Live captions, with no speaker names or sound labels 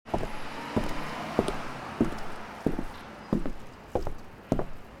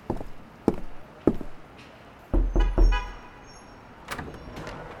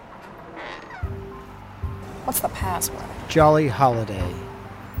possible. Jolly holiday.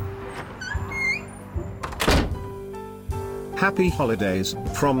 Happy holidays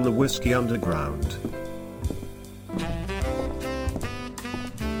from the Whiskey Underground.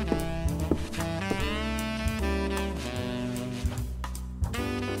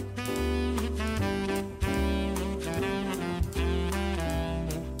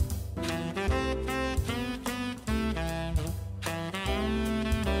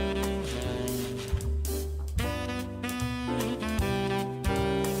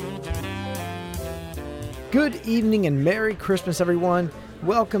 Good evening and Merry Christmas, everyone.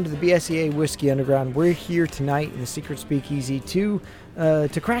 Welcome to the BSEA Whiskey Underground. We're here tonight in the Secret Speakeasy to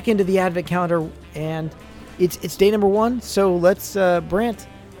crack into the Advent calendar, and it's day number 1. So let's Brant,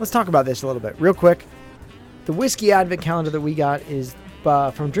 let's talk about this a little bit real quick. The Whiskey Advent calendar that we got is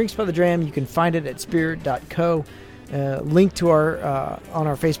from Drinks by the Dram. You can find it at spirit.co. Link to our on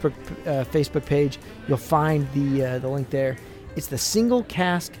our Facebook page. You'll find the link there. It's the single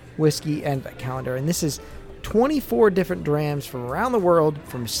cask whiskey Advent calendar, and this is 24 different drams from around the world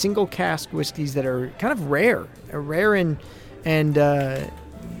from single cask whiskeys that are kind of rare and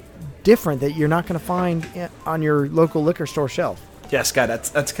different that you're not going to find on your local liquor store shelf. Yeah, Scott,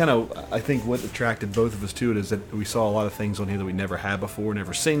 that's kind of, I think, what attracted both of us to it is that we saw a lot of things on here that we never had before,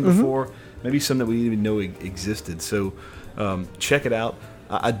 never seen before, maybe some that we didn't even know existed. So check it out.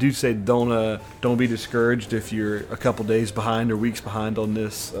 I do say don't be discouraged if you're a couple days behind or weeks behind on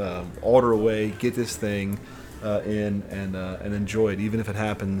this. Order away, get this thing in and enjoy it, even if it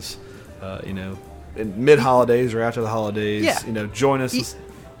happens, in mid holidays or after the holidays. Yeah. Join us. Let's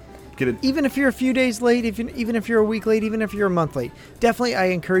get it. Even if you're a few days late, even if you're a week late, even if you're a month late, definitely I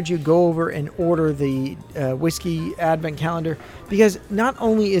encourage you to go over and order the Whiskey Advent Calendar, because not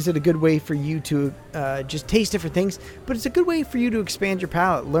only is it a good way for you to just taste different things, but it's a good way for you to expand your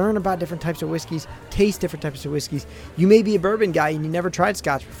palate, learn about different types of whiskeys, taste different types of whiskeys. You may be a bourbon guy and you never tried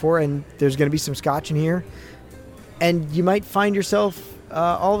Scotch before, and there's going to be some Scotch in here, and you might find yourself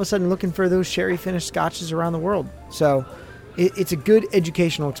all of a sudden looking for those sherry finished Scotches around the world. So it's a good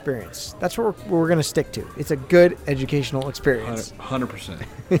educational experience. That's what we're going to stick to. It's a good educational experience.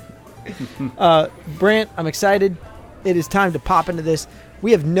 100%. Brant, I'm excited. It is time to pop into this.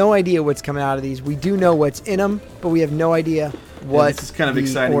 We have no idea what's coming out of these. We do know what's in them, but we have no idea what. This is kind of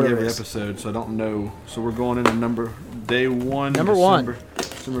exciting every episode, so I don't know. So we're going into day 1, December 1.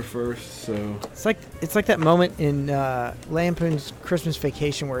 December 1st. So it's like that moment in Lampoon's Christmas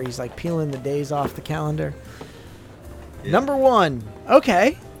Vacation where he's like peeling the days off the calendar. Yeah. Number 1.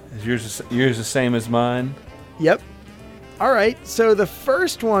 Okay. Is yours the same as mine? Yep. All right. So the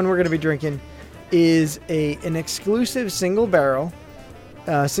first one we're going to be drinking is an exclusive single barrel,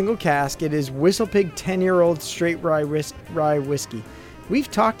 single cask. It is WhistlePig 10-year-old straight rye whiskey. We've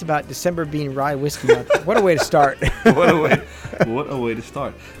talked about December being rye whiskey month. What a way to start. What a way to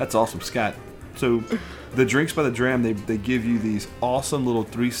start. That's awesome, Scott. So the Drinks by the Dram, they give you these awesome little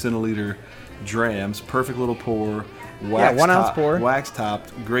 3 centiliter drams, perfect little pour. 1 ounce pour. Wax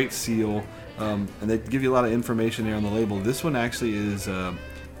topped, great seal, and they give you a lot of information there on the label. This one actually is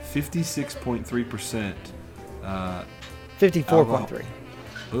 56.3%. 54.3.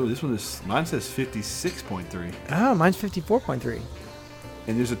 Oh, mine says 56.3. Oh, mine's 54.3.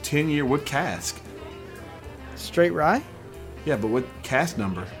 And there's a 10-year, what cask? Straight rye? Yeah, but what cask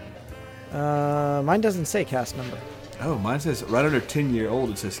number? Mine doesn't say cask number. Oh, mine says right under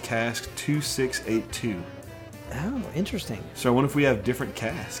 10-year-old, it says cask 2682. Oh, interesting. So I wonder if we have different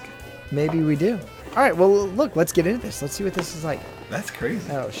cask. Maybe we do. All right, well, look, let's get into this. Let's see what this is like. That's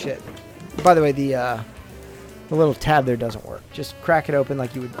crazy. Oh, shit. By the way, the little tab there doesn't work. Just crack it open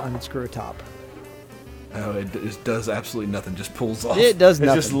like you would unscrew a top. Oh, it just does absolutely nothing. Just pulls off. It does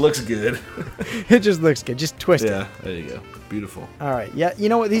nothing. It just looks good. It just looks good. Just twist it. Yeah, there you go. Beautiful. All right. Yeah, you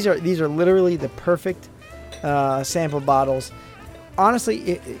know what? These are literally the perfect sample bottles.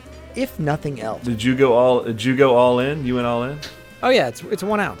 Honestly, if nothing else. Did you go all in? You went all in? Oh yeah, it's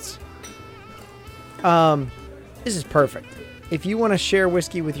 1 ounce. This is perfect. If you want to share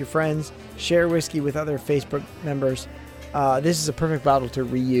whiskey with your friends, share whiskey with other Facebook members, this is a perfect bottle to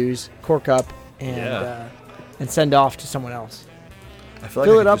reuse, cork up, and send off to someone else. I feel like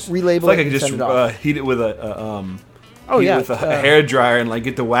Fill it up, relabel it, I could send it off. heat it with a hair dryer and like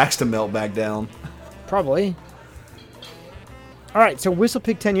get the wax to melt back down. Probably. All right, so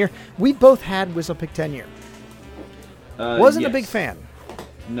WhistlePig 10-year. We both had WhistlePig 10-year. Wasn't a big fan.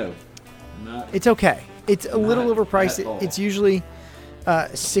 No, not. It's okay. It's a little Not overpriced. at all. It's usually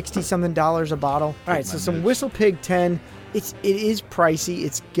 $60-something a bottle. All right, so some WhistlePig 10. It is pricey.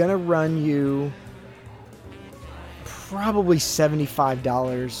 It's gonna run you probably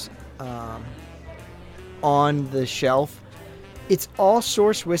 $75 on the shelf. It's all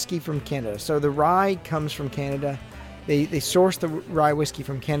sourced whiskey from Canada. So the rye comes from Canada. They source the rye whiskey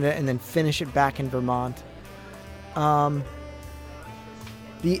from Canada and then finish it back in Vermont.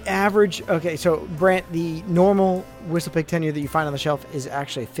 The average, okay, so Brant, the normal WhistlePig 10 year that you find on the shelf is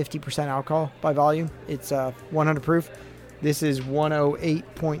actually 50% alcohol by volume. It's 100 proof. This is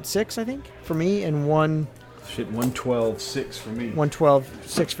 108.6, I think, for me, and 112.6 for me.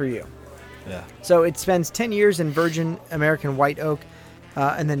 112.6 for you. Yeah. So it spends 10 years in virgin American white oak,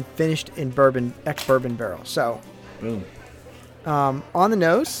 and then finished in bourbon, ex-bourbon barrel. So, boom. On the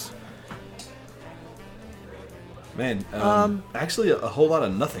nose, man, actually a whole lot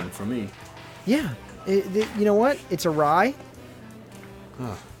of nothing for me. yeah, you know what? It's a rye.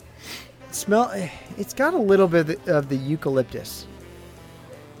 Huh. It's got a little bit of the eucalyptus,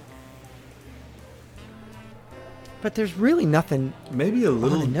 but there's really nothing. Maybe a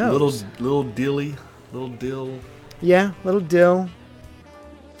little on the nose. little dilly, little dill. Yeah, little dill.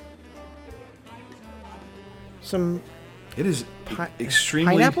 Some. It is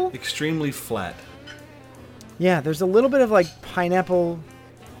Pineapple? extremely flat. Yeah, there's a little bit of like pineapple,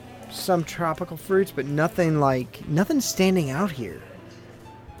 some tropical fruits, but nothing standing out here.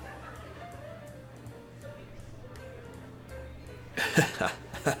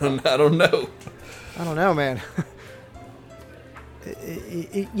 I don't know. I don't know, man.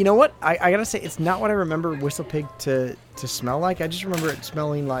 You know what? I gotta say, it's not what I remember WhistlePig to smell like. I just remember it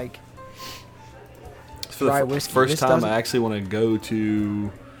smelling like For rye the whiskey. first This time, doesn't- I actually want to go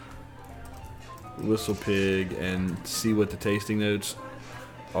to WhistlePig and see what the tasting notes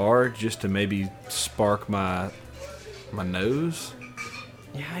are, just to maybe spark my nose.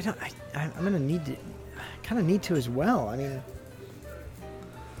 Yeah, I'm gonna need to. I kind of need to as well. I mean,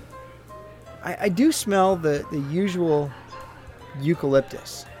 I do smell the usual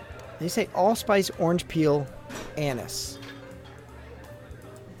eucalyptus. They say allspice, orange peel, anise.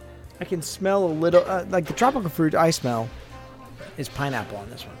 I can smell a little, like the tropical fruit I smell is pineapple on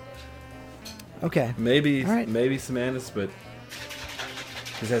this one. Okay. Maybe All right. maybe some anise, but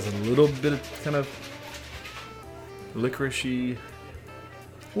this has a little bit of kind of licoricey.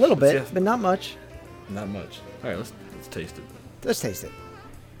 A little bit, Yeah. but not much. Not much. All right, let's taste it. Let's taste it.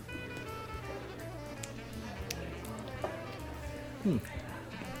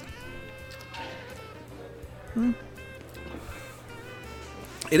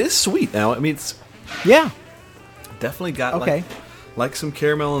 It is sweet now. I mean, it's Yeah. definitely got Okay. like some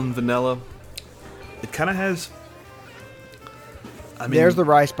caramel and vanilla. It kind of has. I mean, There's the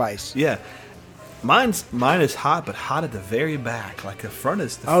rye spice. yeah. Mine is hot, but hot at the very back. Like the front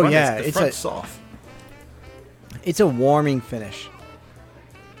is. Oh, yeah, the it's front's a- soft. It's a warming finish.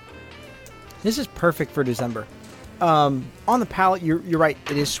 This is perfect for December. On the palate, you're right.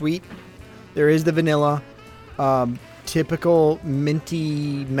 It is sweet. There is the vanilla, typical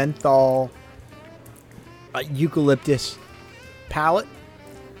minty menthol, eucalyptus palate,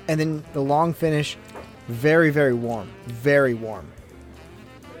 and then the long finish, very, very warm, very warm,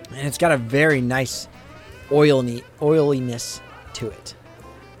 and it's got a very nice oiliness to it.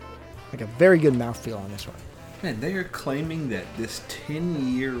 Like a very good mouthfeel on this one. Man, they are claiming that this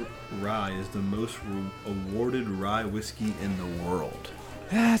 10-year rye is the most awarded rye whiskey in the world.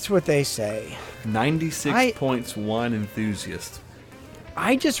 That's what they say. 96 points wine enthusiast.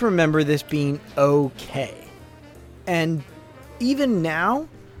 I just remember this being okay. And even now,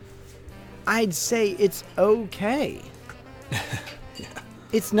 I'd say it's okay. Yeah.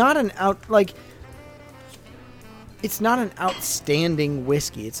 It's not an it's not an outstanding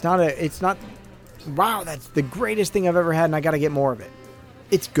whiskey. It's not wow, that's the greatest thing I've ever had and I got to get more of it.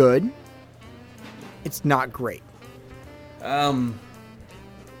 It's good. It's not great. I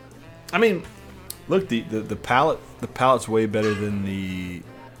mean, look, the palate's way better than the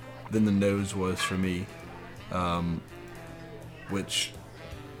nose was for me, which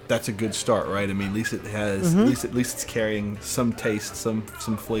that's a good start, right? I mean, at least it has at least it's carrying some taste, some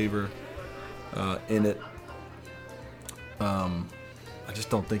flavor in it. I just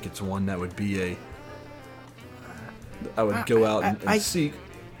don't think it's one that would be I would go out and seek.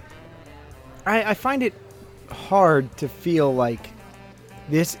 I find it hard to feel like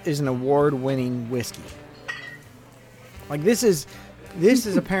this is an award-winning whiskey. Like this is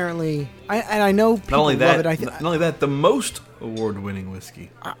apparently, and I know people Not only that, love it. not only that, the most award-winning whiskey.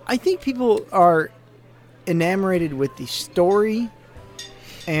 I think people are enamored with the story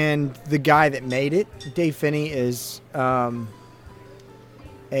and the guy that made it. Dave Finney is a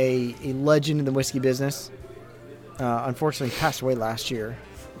legend in the whiskey business. Unfortunately, passed away last year.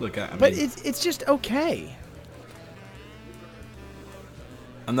 Look, I But mean, it's just okay.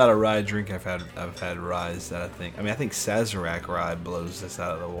 I'm not a rye drinker. I've had ryes that I think Sazerac rye blows this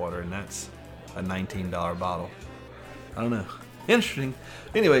out of the water, and that's a $19 bottle. I don't know. Interesting.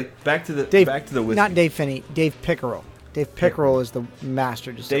 Anyway, back to the whiskey. Not Dave Finney. Dave Pickerel. Dave Pickerel is the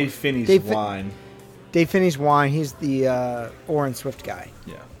master distiller. Dave Finney's wine. Dave Finney's wine. He's the Orin Swift guy.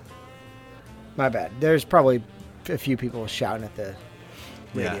 Yeah. My bad. There's probably a few people shouting at the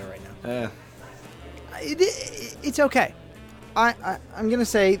radio right now. It's okay. I'm gonna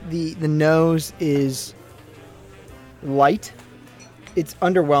say the nose is light. It's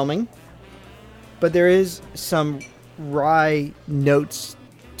underwhelming, but there is some rye notes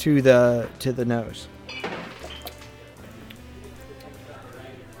to the nose.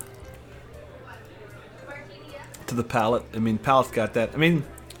 To the palate. I mean, palate's got that. I mean,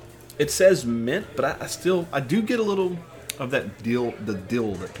 it says mint, but I do get a little of that dill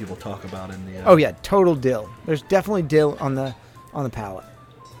that people talk about in the. Oh yeah, total dill. There's definitely dill on the palate.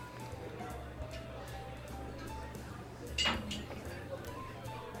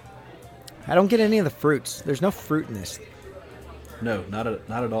 I don't get any of the fruits. There's no fruit in this. No, not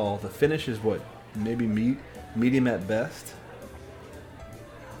at all. The finish is what, maybe medium at best.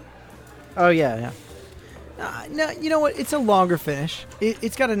 Oh yeah. No, you know what? It's a longer finish.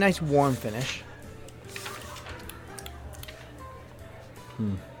 It's got a nice warm finish.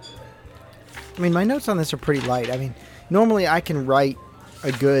 I mean, my notes on this are pretty light. I mean, normally I can write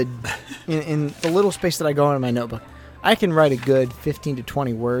a good, in the little space that I go in my notebook, I can write a good 15 to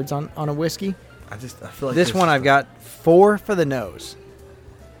 20 words on a whiskey. I feel like this one I've got 4 for the nose,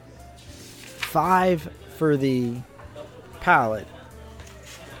 5 for the palate,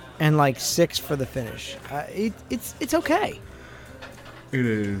 and like 6 for the finish. It's okay. It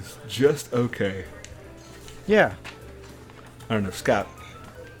is just okay. Yeah. I don't know, Scott.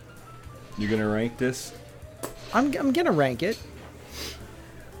 You gonna rank this? I'm gonna rank it,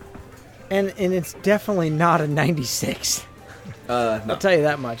 and it's definitely not a 96. No. I'll tell you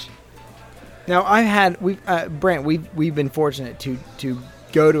that much. Now Brent, we've been fortunate to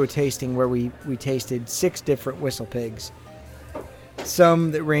go to a tasting where we tasted 6 different Whistle Pigs.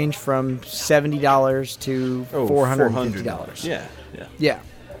 Some that range from $70 to $450. Yeah.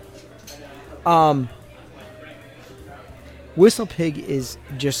 Whistle Pig is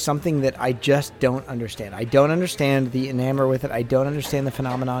just something that I just don't understand. I don't understand the enamor with it. I don't understand the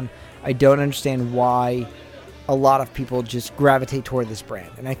phenomenon. I don't understand why a lot of people just gravitate toward this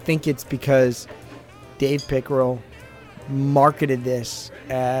brand. And I think it's because Dave Pickerel marketed this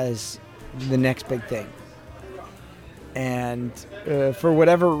as the next big thing. And for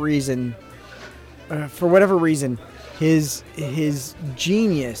whatever reason, his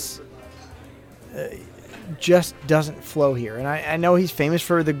genius just doesn't flow here. And I know he's famous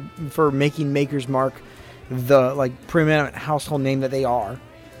for making Maker's Mark the like preeminent household name that they are.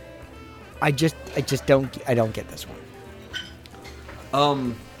 I just don't get this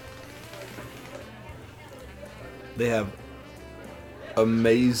one. They have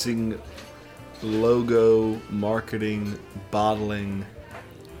amazing logo, marketing, bottling,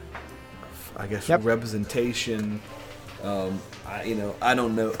 I guess representation. I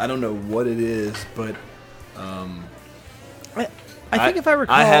don't know what it is, but I think if I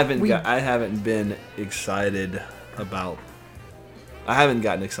recall, I haven't been excited about. I haven't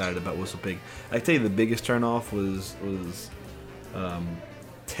gotten excited about Whistle Pig. I tell you, the biggest turnoff was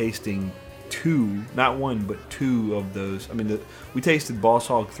tasting 2, not 1, but 2 of those. I mean, we tasted Boss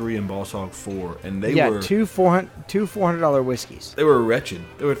Hog 3 and Boss Hog 4, and they were two $400 whiskeys. They were wretched.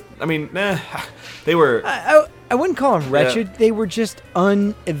 They were. I wouldn't call them wretched. Yeah. They were just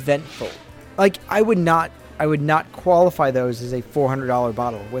uneventful. Like I would not qualify those as a $400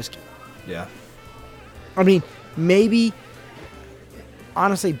 bottle of whiskey. Yeah. I mean, maybe.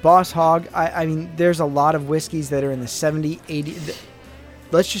 Honestly, Boss Hog, I mean, there's a lot of whiskeys that are in the 70, 80...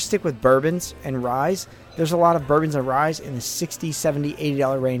 Let's just stick with bourbons and ryes. There's a lot of bourbons and ryes in the $60, $70,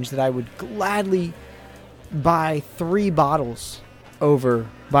 $80 range that I would gladly buy 3 bottles over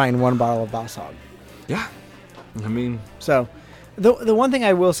buying 1 bottle of Boss Hog. Yeah. I mean... So, the one thing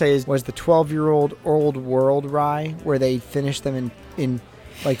I will say was the 12-year-old Old World rye, where they finished them in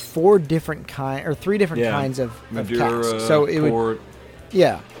like 4 different kinds, or 3 different kinds of Madeira, casks. So it port. would...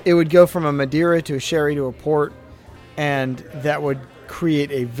 Yeah, it would go from a Madeira to a sherry to a port, and that would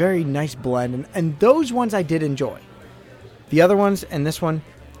create a very nice blend. And those ones I did enjoy. The other ones and this one,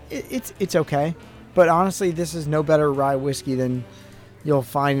 it's okay. But honestly, this is no better rye whiskey than you'll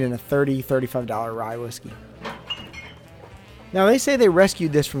find in a $30, $35 rye whiskey. Now, they say they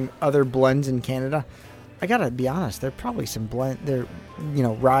rescued this from other blends in Canada. I gotta be honest, there are probably some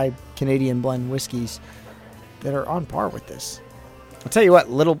rye Canadian blend whiskeys that are on par with this. I'll tell you what,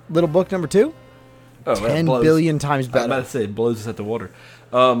 little book number 2, Oh, that 10 blows- billion times I'm about better. to say it blows us at the water.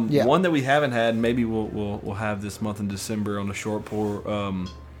 Yeah. One that we haven't had, maybe we'll have this month in December on a short pour.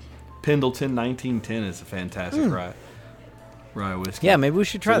 Pendleton 1910 is a fantastic rye whiskey. Yeah, maybe we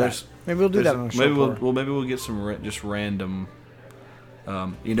should try that. there's- Maybe we'll do that on a short maybe pour. maybe we'll get some just random.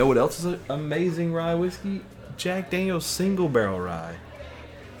 You know what else is an amazing rye whiskey? Jack Daniel's single barrel rye.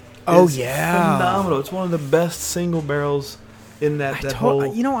 Oh, It's yeah. phenomenal. It's one of the best single barrels in that whole. I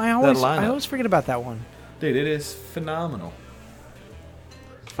lineup. always forget about that one. Dude, it is phenomenal.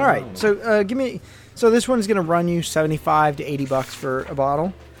 All right, so give me. So this one's gonna run you $75 to $80 for a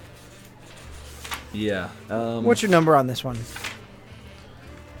bottle. Yeah. What's your number on this one?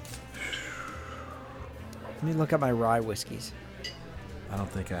 Let me look up my rye whiskeys. I don't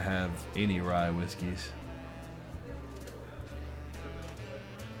think I have any rye whiskeys.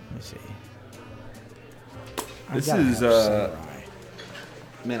 Let me see. This I've gotta is, have some rye.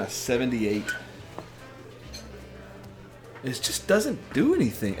 Man, a 78. It just doesn't do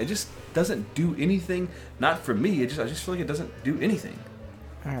anything. It just doesn't do anything. Not for me. I just feel like it doesn't do anything.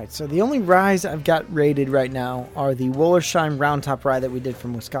 All right, so the only ryes I've got rated right now are the Wollersheim Round Top Rye that we did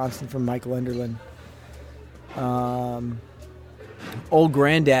from Wisconsin from Michael Enderlin. Old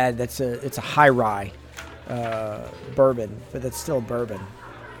Granddad, it's a high rye bourbon, but that's still bourbon.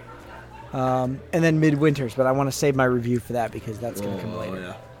 And then Midwinters, but I want to save my review for that because that's going to come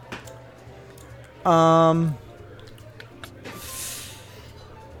later.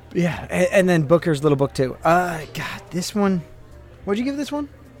 Yeah, and then Booker's Little Book 2. God, this one. What'd you give this one?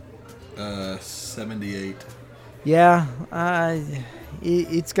 78. Yeah,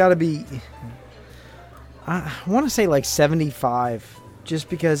 it's got to be. I want to say like 75, just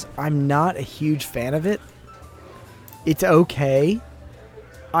because I'm not a huge fan of it. It's okay.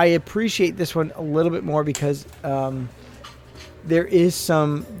 I appreciate this one a little bit more because there is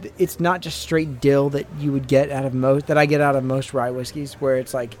some. It's not just straight dill that you would get out of most that I get out of most rye whiskeys, where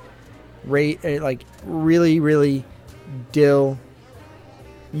it's like really, really dill,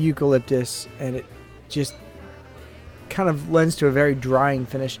 eucalyptus, and it just kind of lends to a very drying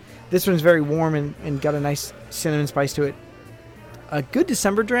finish. This one's very warm and got a nice cinnamon spice to it. A good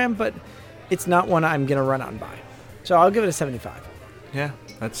December dram, but it's not one I'm going to run out and buy. So I'll give it a 75. Yeah,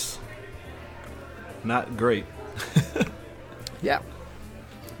 that's not great. Yeah.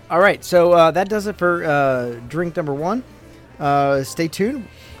 All right, so that does it for drink number 1. Stay tuned.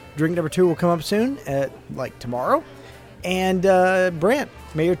 Drink number 2 will come up soon, like tomorrow. And Brant,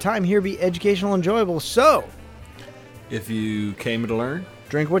 may your time here be educational and enjoyable. So, If you came to learn,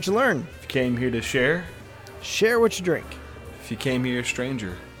 drink what you learn. if you came here to share, Share what you drink. if you came here a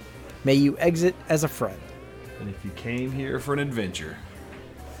stranger, May you exit as a friend. and if you came here for an adventure,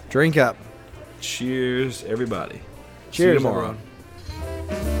 Drink up. cheers, everybody. See you Cheers, tomorrow. everyone.